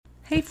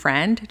Hey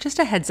friend, just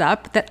a heads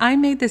up that I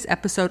made this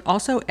episode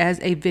also as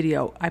a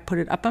video. I put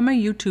it up on my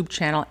YouTube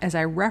channel as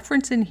I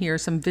reference in here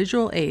some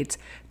visual aids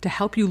to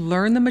help you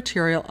learn the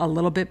material a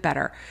little bit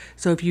better.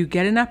 So if you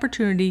get an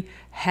opportunity,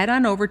 head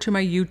on over to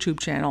my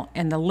YouTube channel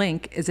and the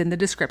link is in the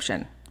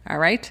description. All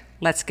right,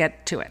 let's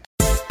get to it.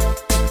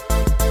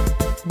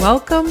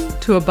 Welcome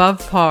to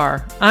Above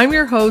Par. I'm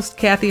your host,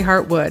 Kathy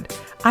Hartwood.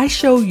 I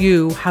show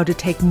you how to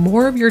take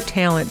more of your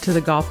talent to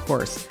the golf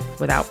course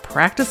without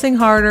practicing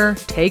harder,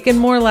 taking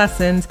more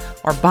lessons,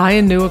 or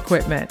buying new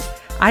equipment.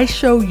 I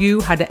show you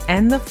how to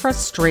end the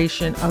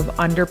frustration of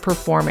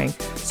underperforming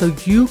so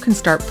you can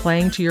start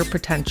playing to your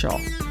potential.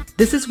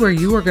 This is where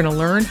you are going to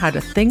learn how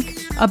to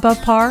think above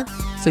par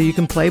so you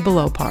can play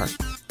below par.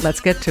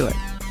 Let's get to it.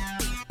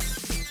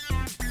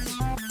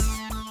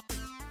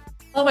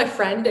 Hello, my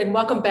friend, and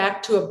welcome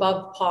back to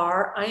Above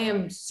Par. I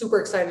am super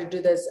excited to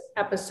do this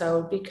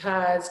episode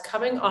because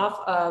coming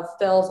off of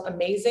Phil's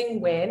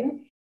amazing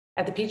win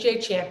at the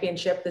PGA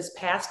Championship this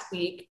past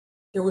week,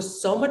 there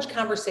was so much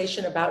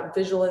conversation about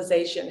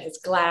visualization, his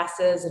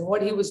glasses, and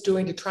what he was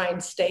doing to try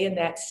and stay in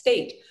that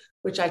state,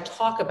 which I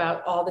talk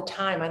about all the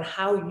time on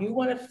how you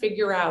want to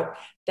figure out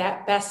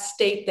that best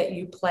state that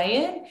you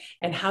play in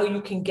and how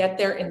you can get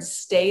there and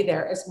stay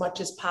there as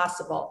much as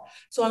possible.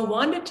 So I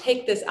wanted to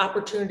take this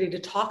opportunity to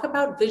talk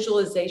about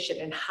visualization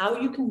and how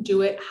you can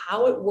do it,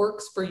 how it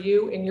works for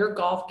you in your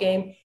golf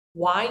game,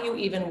 why you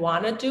even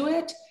want to do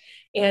it,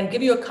 and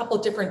give you a couple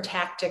different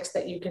tactics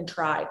that you can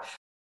try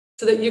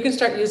so that you can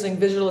start using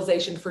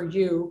visualization for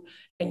you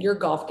and your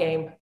golf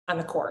game on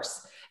the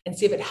course and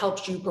see if it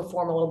helps you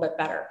perform a little bit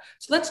better.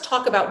 So let's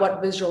talk about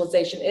what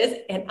visualization is.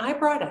 And I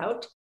brought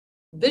out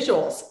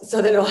visuals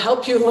so that it'll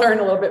help you learn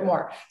a little bit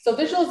more. So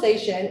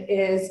visualization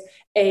is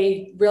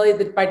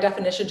by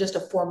definition, just a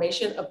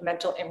formation of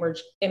mental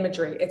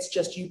imagery. It's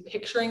just you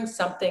picturing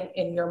something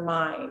in your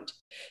mind.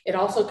 It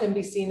also can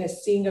be seen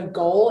as seeing a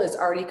goal is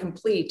already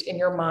complete in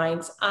your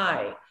mind's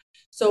eye.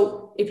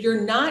 So if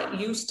you're not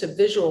used to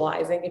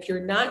visualizing, if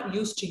you're not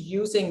used to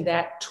using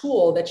that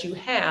tool that you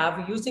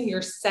have, using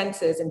your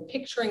senses and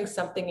picturing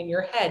something in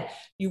your head,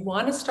 you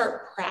want to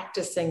start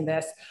practicing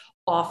this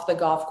off the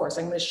golf course.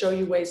 I'm going to show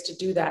you ways to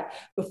do that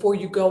before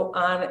you go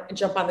on and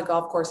jump on the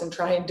golf course and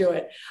try and do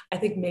it. I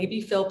think maybe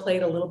Phil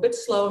played a little bit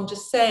slow. I'm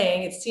just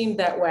saying it seemed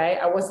that way.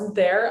 I wasn't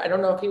there. I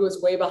don't know if he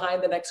was way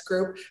behind the next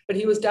group, but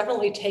he was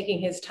definitely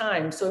taking his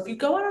time. So if you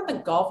go out on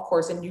the golf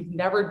course and you've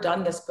never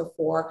done this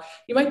before,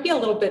 you might be a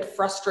little bit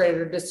frustrated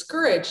or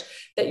discouraged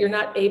that you're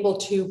not able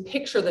to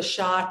picture the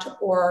shot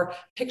or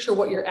picture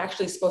what you're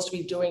actually supposed to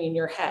be doing in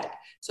your head.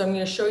 So I'm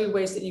going to show you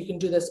ways that you can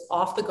do this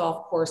off the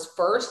golf course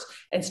first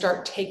and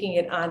start taking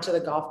it onto the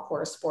golf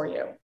course for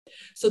you.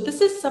 So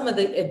this is some of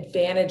the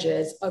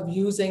advantages of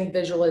using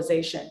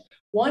visualization.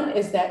 One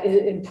is that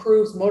it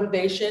improves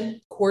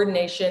motivation,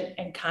 coordination,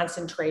 and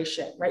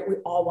concentration, right? We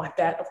all want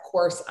that, of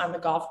course, on the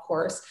golf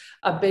course,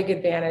 a big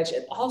advantage.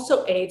 It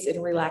also aids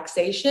in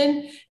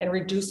relaxation and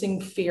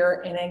reducing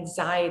fear and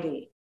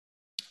anxiety.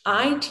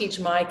 I teach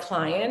my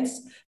clients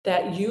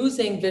that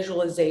using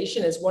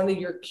visualization as one of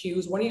your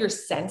cues, one of your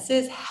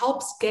senses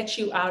helps get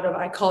you out of,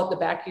 I call it the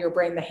back of your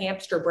brain, the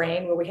hamster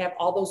brain, where we have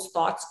all those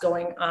thoughts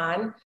going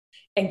on,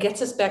 and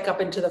gets us back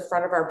up into the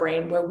front of our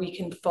brain where we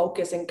can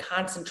focus and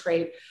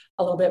concentrate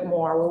a little bit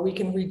more, where we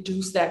can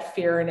reduce that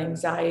fear and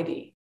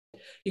anxiety.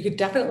 You could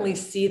definitely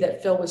see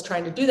that Phil was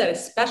trying to do that,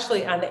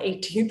 especially on the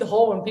 18th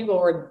hole when people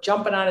were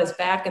jumping on his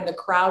back and the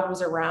crowd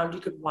was around.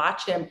 You could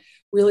watch him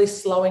really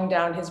slowing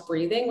down his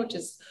breathing, which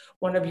is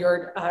one of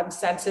your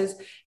senses,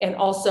 and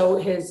also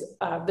his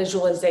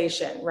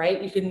visualization,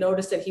 right? You can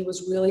notice that he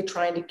was really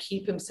trying to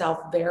keep himself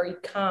very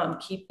calm,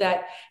 keep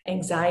that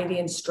anxiety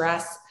and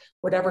stress,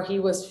 whatever he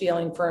was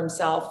feeling for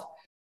himself,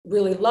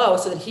 really low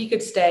so that he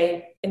could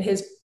stay in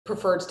his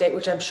preferred state,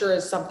 which I'm sure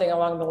is something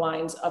along the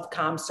lines of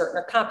calm, certain,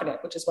 or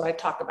confident, which is what I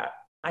talk about.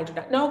 I do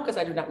not know because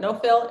I do not know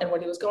Phil and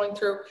what he was going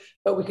through,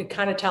 but we could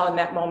kind of tell in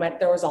that moment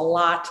there was a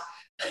lot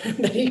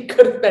that he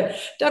could have been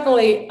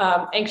definitely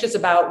anxious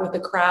about with the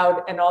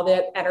crowd and all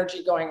that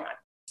energy going on.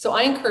 So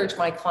I encourage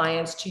my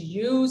clients to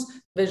use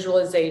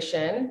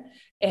visualization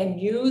and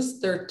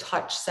use their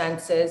touch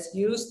senses,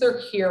 use their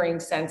hearing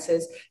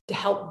senses to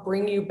help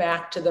bring you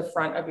back to the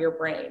front of your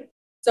brain.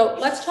 So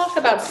let's talk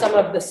about some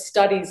of the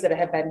studies that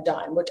have been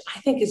done, which I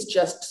think is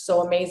just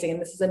so amazing.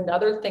 And this is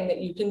another thing that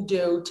you can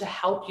do to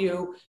help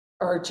you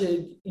or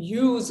to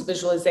use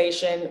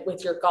visualization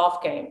with your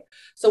golf game.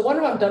 So one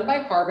of them done by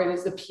Harvard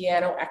is the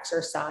piano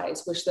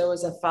exercise, which there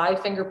was a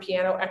 5-finger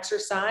piano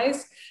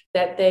exercise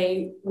that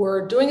they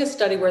were doing a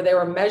study where they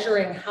were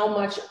measuring how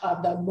much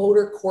of the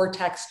motor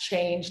cortex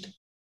changed.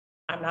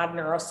 I'm not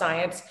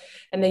neuroscience.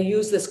 And they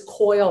used this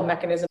coil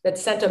mechanism that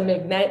sent a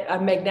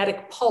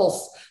magnetic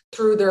pulse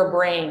through their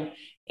brain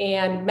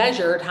and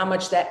measured how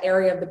much that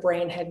area of the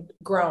brain had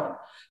grown.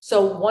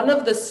 So one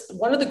of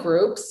the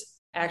groups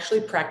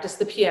actually practiced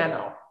the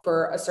piano.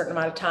 for a certain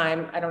amount of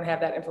time. I don't have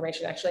that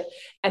information actually.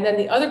 And then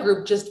the other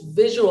group just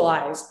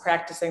visualized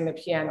practicing the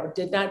piano,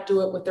 did not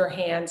do it with their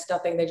hands,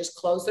 nothing. They just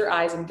closed their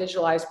eyes and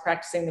visualized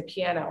practicing the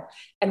piano.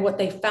 And what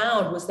they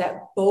found was that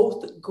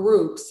both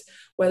groups,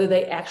 whether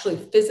they actually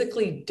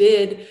physically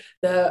did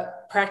the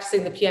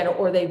practicing the piano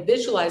or they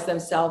visualized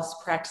themselves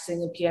practicing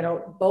the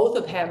piano, both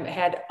of them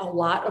had a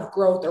lot of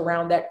growth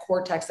around that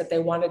cortex that they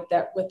wanted,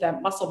 that with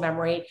that muscle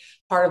memory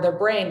part of their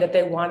brain that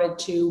they wanted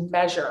to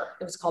measure.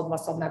 It was called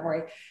muscle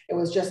memory. It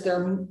was just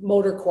their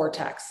motor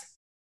cortex,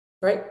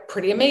 right?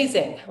 Pretty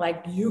amazing.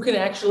 Like you can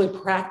actually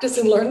practice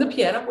and learn the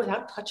piano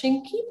without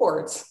touching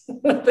keyboards.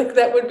 I think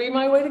that would be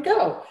my way to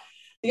go.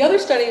 The other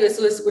study,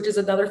 which is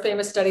another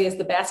famous study, is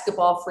the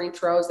basketball free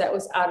throws. That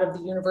was out of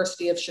the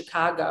University of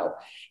Chicago.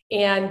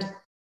 And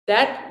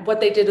that, what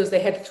they did was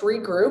they had 3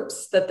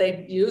 groups that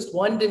they used.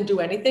 One didn't do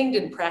anything,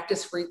 didn't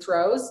practice free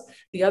throws.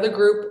 The other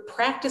group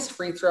practiced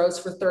free throws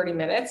for 30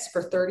 minutes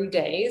for 30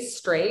 days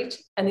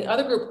straight. And the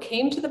other group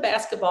came to the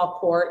basketball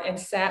court and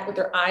sat with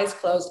their eyes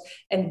closed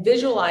and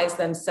visualized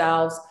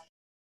themselves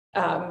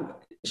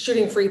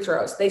shooting free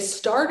throws. They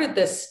started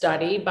this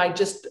study by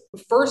just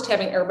first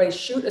having everybody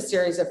shoot a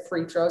series of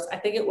free throws. I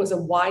think it was a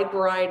wide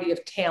variety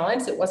of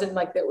talents. It wasn't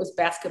like it was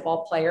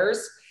basketball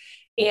players.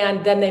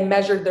 And then they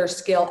measured their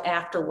skill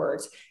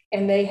afterwards.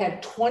 And they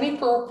had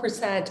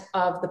 24%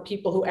 of the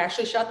people who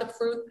actually shot the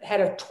fruit had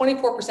a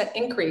 24%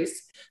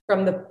 increase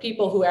from the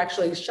people who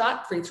actually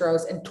shot free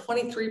throws and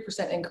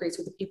 23% increase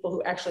with the people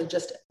who actually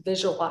just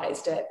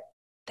visualized it.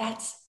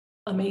 That's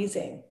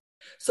amazing.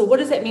 So what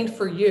does that mean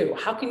for you?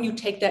 How can you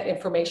take that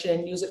information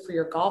and use it for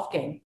your golf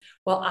game?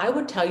 Well, I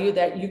would tell you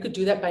that you could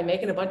do that by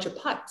making a bunch of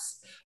putts.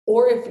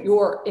 Or if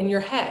you're in your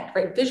head,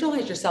 right,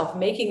 visualize yourself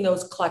making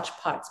those clutch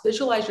putts.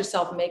 Visualize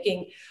yourself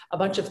making a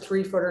bunch of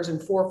 3-footers and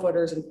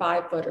 4-footers and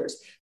 5-footers.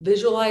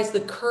 Visualize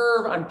the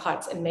curve on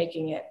putts and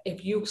making it.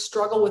 If you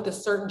struggle with a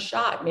certain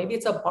shot, maybe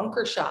it's a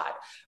bunker shot,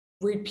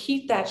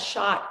 repeat that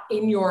shot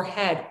in your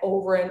head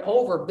over and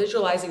over,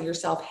 visualizing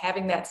yourself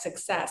having that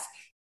success,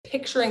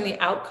 picturing the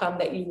outcome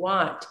that you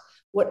want.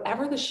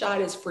 Whatever the shot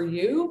is for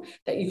you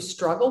that you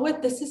struggle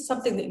with, this is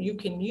something that you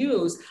can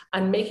use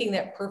on making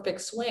that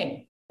perfect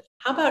swing.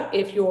 How about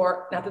if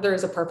you're, not that there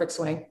is a perfect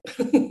swing,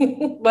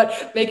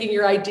 but making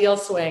your ideal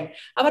swing?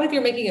 How about if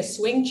you're making a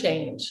swing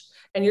change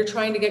and you're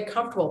trying to get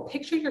comfortable?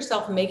 Picture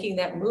yourself making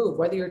that move,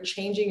 whether you're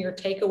changing your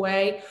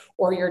takeaway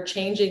or you're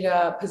changing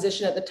a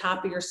position at the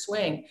top of your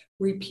swing.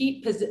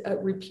 Repeat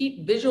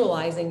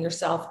visualizing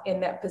yourself in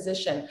that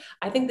position.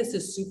 I think this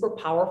is super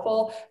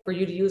powerful for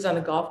you to use on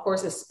the golf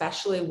course,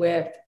 especially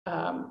with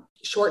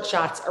short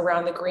shots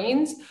around the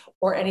greens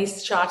or any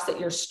shots that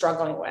you're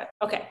struggling with.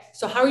 Okay,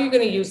 so how are you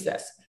going to use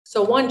this?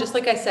 So one, just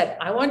like I said,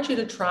 I want you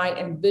to try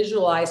and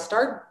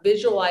start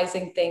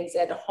visualizing things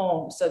at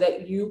home so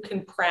that you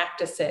can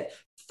practice it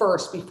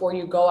first before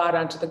you go out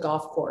onto the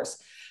golf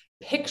course.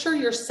 Picture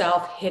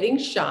yourself hitting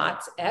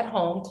shots at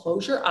home,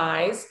 close your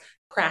eyes,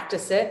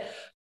 practice it.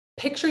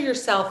 Picture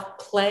yourself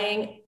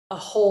playing a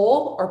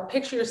hole or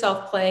picture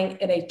yourself playing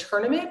in a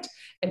tournament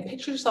and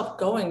picture yourself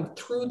going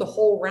through the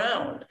whole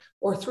round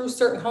or through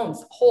certain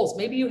holes.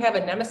 Maybe you have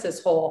a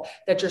nemesis hole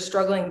that you're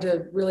struggling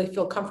to really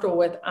feel comfortable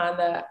with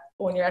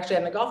when you're actually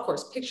on the golf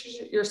course. Picture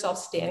yourself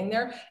standing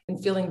there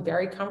and feeling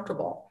very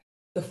comfortable.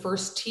 The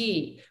first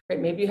tee,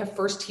 right? Maybe you have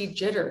first tee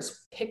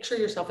jitters. Picture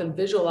yourself and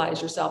visualize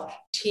yourself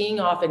teeing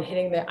off and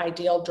hitting the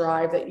ideal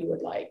drive that you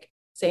would like.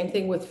 Same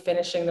thing with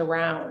finishing the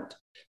round,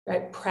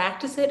 right?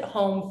 Practice at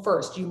home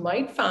first. You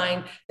might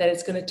find that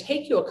it's going to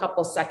take you a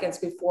couple seconds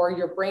before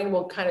your brain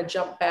will kind of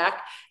jump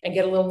back and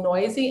get a little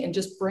noisy, and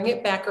just bring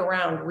it back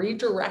around,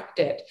 redirect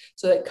it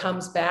so that it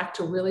comes back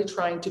to really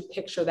trying to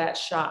picture that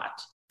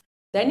shot.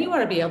 Then you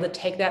want to be able to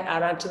take that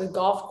out onto the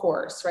golf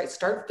course, right?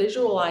 Start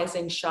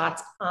visualizing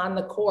shots on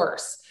the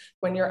course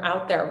when you're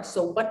out there.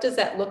 So what does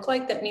that look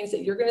like? That means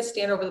that you're going to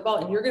stand over the ball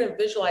and you're going to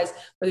visualize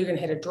whether you're going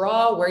to hit a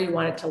draw, where you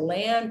want it to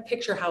land,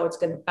 picture how it's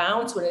going to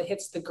bounce when it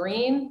hits the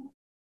green.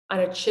 On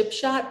a chip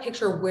shot,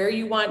 picture where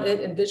you want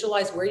it and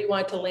visualize where you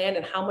want it to land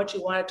and how much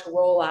you want it to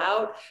roll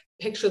out.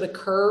 Picture the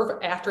curve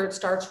after it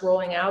starts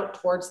rolling out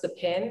towards the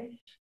pin.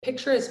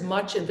 Picture as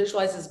much and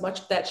visualize as much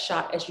of that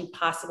shot as you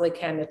possibly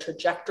can, the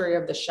trajectory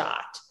of the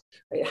shot,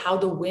 right? How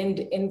the wind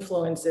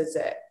influences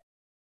it,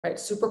 right?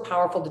 Super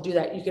powerful to do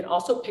that. You can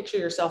also picture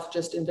yourself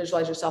just and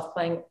visualize yourself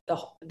playing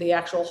the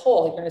actual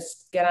hole. You're going to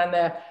get on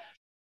the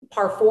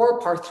par 4,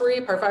 par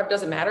 3, par 5,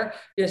 doesn't matter.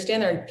 You're going to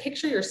stand there and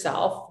picture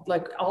yourself,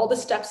 like all the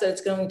steps that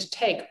it's going to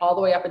take all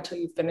the way up until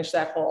you finish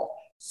that hole.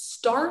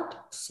 Start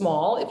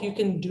small. If you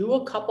can do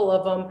a couple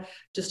of them,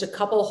 just a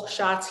couple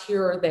shots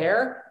here or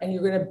there, and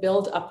you're going to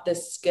build up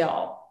this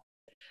skill.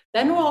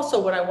 Then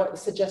also what I want to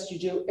suggest you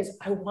do is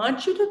I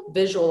want you to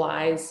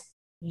visualize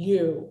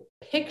you.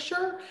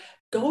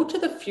 Go to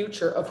the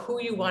future of who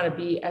you want to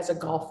be as a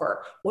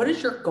golfer. What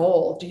is your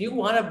goal? Do you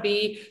want to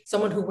be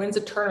someone who wins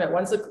a tournament,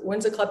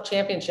 wins a club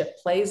championship,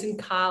 plays in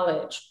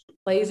college,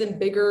 plays in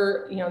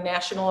bigger,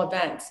 national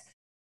events?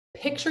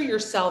 Picture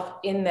yourself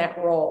in that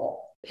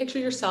role. Picture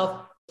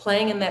yourself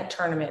playing in that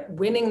tournament,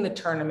 winning the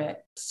tournament,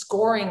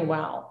 scoring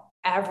well.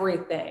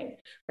 everything,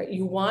 right?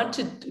 You want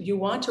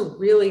to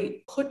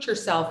really put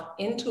yourself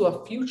into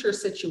a future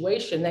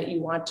situation that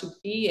you want to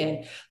be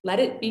in. Let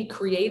it be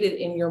created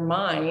in your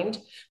mind,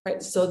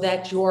 right? So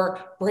that your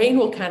brain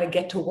will kind of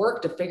get to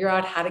work to figure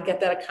out how to get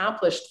that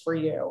accomplished for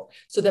you.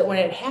 So that when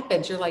it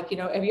happens, you're like,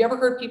 have you ever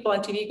heard people on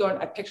TV going,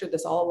 I pictured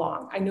this all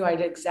along. I knew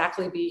I'd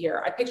exactly be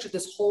here. I pictured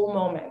this whole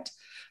moment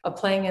of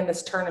playing in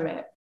this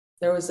tournament.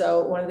 There was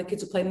one of the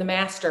kids who played in the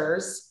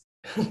Masters,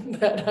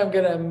 that I'm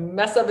going to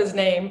mess up his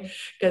name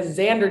because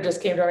Xander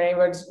just came to our name,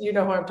 but you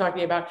know who I'm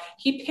talking about.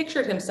 He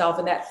pictured himself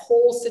in that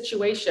whole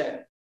situation,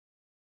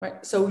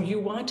 right? So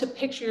you want to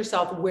picture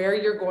yourself where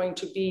you're going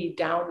to be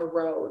down the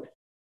road.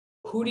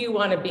 Who do you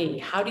want to be?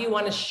 How do you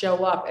want to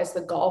show up as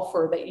the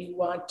golfer that you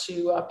want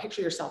to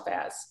picture yourself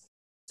as?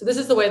 So this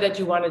is the way that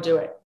you want to do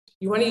it.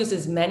 You want to use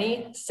as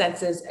many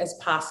senses as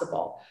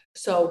possible.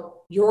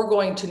 So you're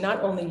going to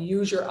not only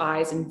use your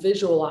eyes and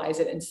visualize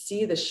it and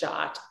see the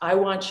shot, I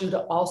want you to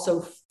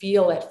also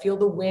feel it, feel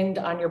the wind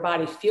on your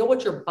body, feel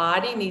what your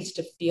body needs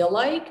to feel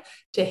like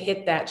to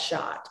hit that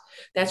shot.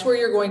 That's where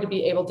you're going to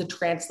be able to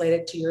translate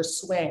it to your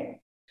swing.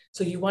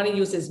 So you want to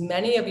use as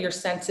many of your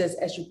senses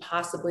as you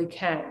possibly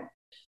can.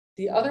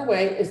 The other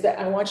way is that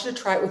I want you to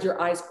try it with your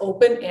eyes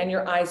open and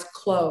your eyes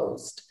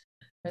closed.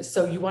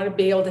 So you want to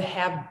be able to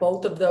have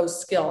both of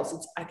those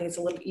skills. I think it's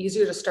a little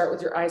easier to start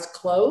with your eyes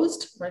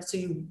closed, right? So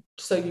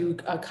you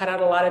cut out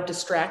a lot of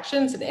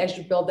distractions, and as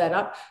you build that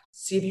up,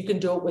 see if you can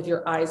do it with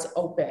your eyes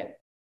open.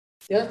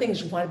 The other thing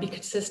is you want to be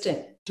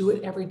consistent. Do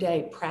it every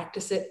day.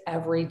 Practice it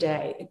every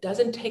day. It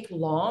doesn't take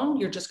long.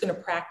 You're just going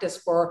to practice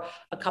for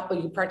a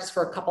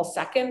couple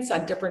seconds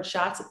on different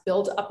shots.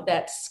 Build up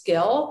that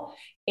skill,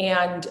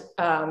 and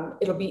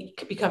it'll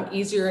become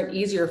easier and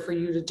easier for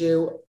you to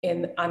do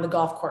on the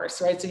golf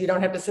course, right? So you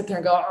don't have to sit there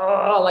and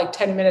go, like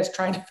 10 minutes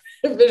trying to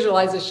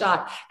visualize a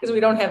shot, because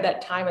we don't have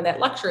that time and that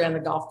luxury on the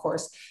golf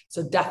course.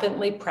 So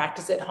definitely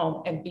practice at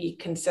home and be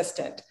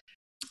consistent.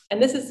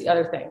 And this is the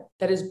other thing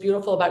that is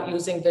beautiful about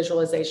using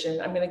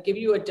visualization. I'm going to give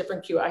you a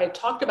different cue. I had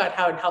talked about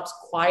how it helps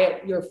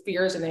quiet your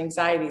fears and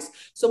anxieties.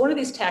 So one of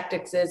these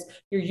tactics is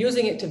you're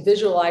using it to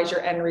visualize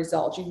your end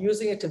result. You're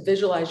using it to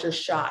visualize your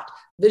shot.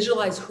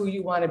 Visualize who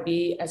you want to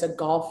be as a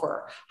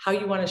golfer, how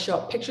you want to show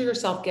up. Picture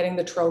yourself getting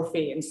the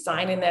trophy and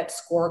signing that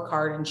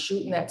scorecard and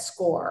shooting that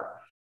score.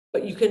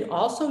 But you can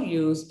also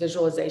use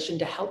visualization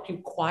to help you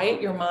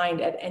quiet your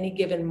mind at any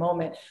given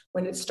moment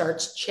when it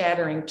starts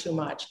chattering too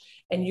much.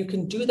 And you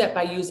can do that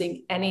by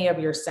using any of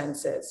your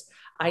senses.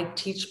 I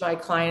teach my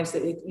clients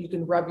that you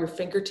can rub your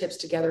fingertips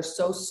together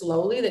so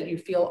slowly that you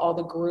feel all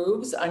the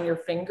grooves on your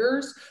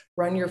fingers.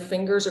 Run your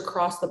fingers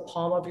across the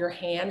palm of your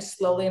hand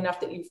slowly enough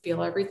that you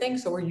feel everything.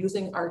 So we're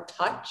using our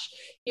touch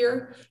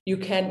here. You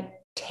can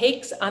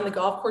takes on the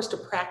golf course to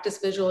practice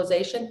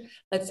visualization.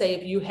 Let's say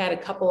if you had a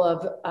couple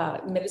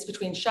of minutes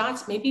between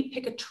shots, maybe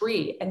pick a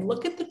tree and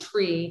look at the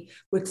tree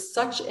with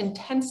such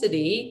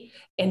intensity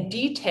and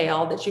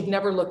detail that you've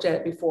never looked at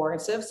it before.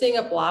 Instead of seeing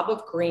a blob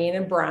of green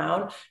and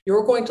brown,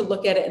 you're going to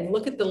look at it and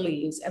look at the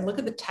leaves and look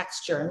at the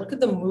texture and look at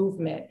the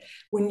movement.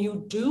 When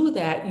you do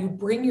that, you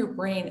bring your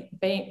brain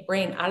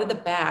out of the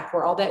back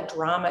where all that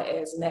drama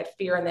is and that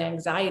fear and the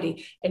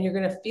anxiety, and you're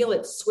going to feel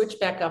it switch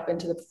back up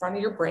into the front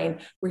of your brain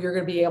where you're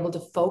going to be able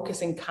to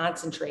focus and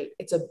concentrate.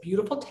 It's a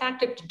beautiful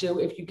tactic to do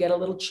if you get a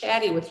little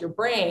chatty with your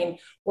brain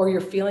or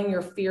you're feeling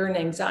your fear and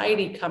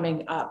anxiety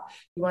coming up.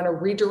 You want to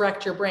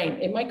redirect your brain.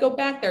 It might go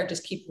back there,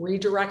 just keep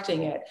redirecting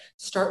it.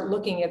 Start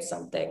looking at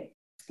something.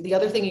 The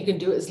other thing you can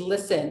do is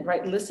listen,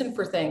 right? Listen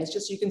for things.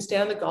 Just you can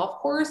stand on the golf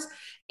course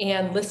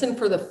and listen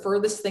for the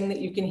furthest thing that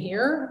you can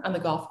hear on the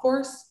golf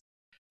course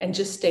and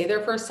just stay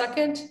there for a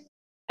second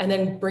and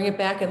then bring it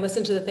back and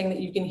listen to the thing that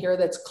you can hear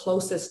that's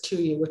closest to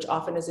you, which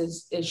often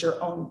is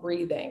your own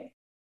breathing.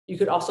 You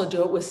could also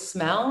do it with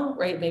smell,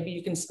 right? Maybe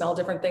you can smell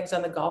different things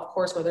on the golf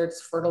course, whether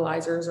it's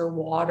fertilizers or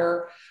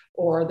water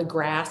or the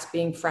grass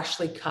being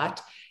freshly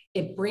cut.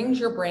 It brings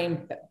your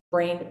brain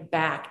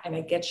back and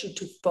it gets you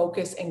to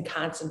focus and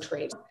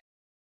concentrate.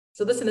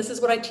 So listen, this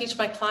is what I teach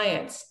my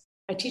clients.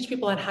 I teach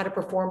people on how to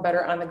perform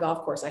better on the golf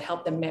course. I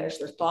help them manage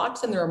their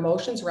thoughts and their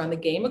emotions around the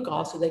game of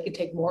golf so they can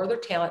take more of their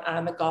talent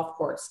on the golf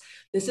course.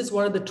 This is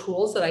one of the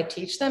tools that I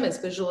teach them is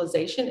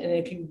visualization. And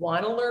if you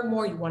want to learn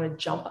more, you want to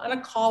jump on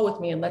a call with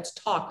me and let's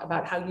talk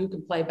about how you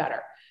can play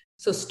better.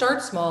 So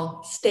start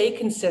small, stay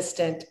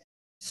consistent,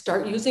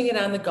 start using it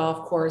on the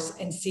golf course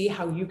and see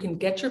how you can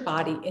get your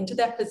body into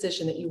that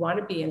position that you want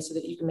to be in so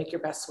that you can make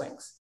your best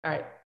swings. All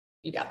right,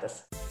 you got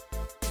this.